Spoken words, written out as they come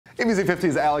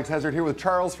ABC50's Alex Hazard here with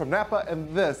Charles from NAPA,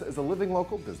 and this is a Living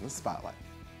Local Business Spotlight.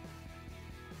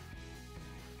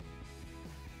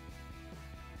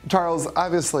 Charles,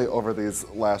 obviously over these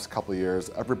last couple of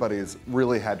years, everybody's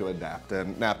really had to adapt,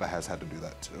 and NAPA has had to do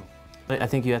that too. I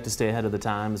think you have to stay ahead of the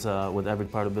times with every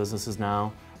part of businesses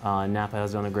now. NAPA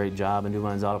has done a great job, and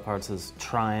Newvine's Auto Parts is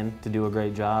trying to do a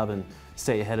great job and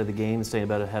stay ahead of the game, stay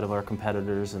ahead of our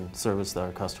competitors and service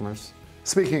our customers.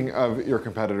 Speaking of your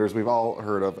competitors, we've all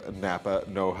heard of NAPA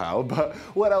know-how, but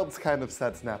what else kind of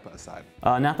sets NAPA aside?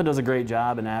 NAPA does a great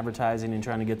job in advertising and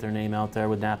trying to get their name out there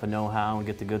with NAPA know-how and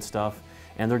get the good stuff.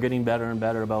 And they're getting better and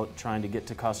better about trying to get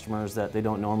to customers that they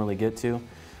don't normally get to.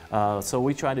 So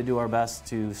we try to do our best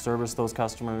to service those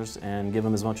customers and give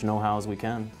them as much know-how as we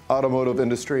can. Automotive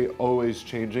industry always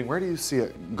changing. Where do you see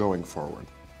it going forward?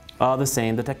 The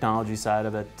same, the technology side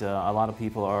of it. A lot of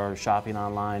people are shopping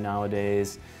online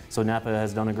nowadays. So NAPA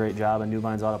has done a great job, and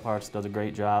Newvine's Auto Parts does a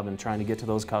great job in trying to get to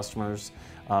those customers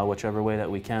whichever way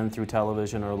that we can through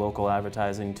television or local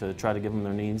advertising to try to give them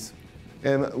their needs.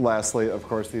 And lastly, of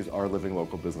course, these are Living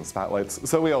Local Business Spotlights.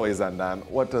 So we always end on,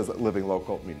 what does Living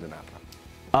Local mean to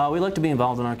NAPA? We like to be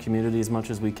involved in our community as much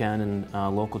as we can in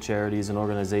local charities and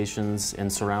organizations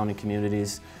and surrounding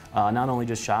communities. Not only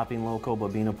just shopping local,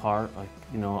 but being a part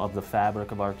of the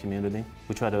fabric of our community.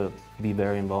 We try to be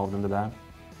very involved into that.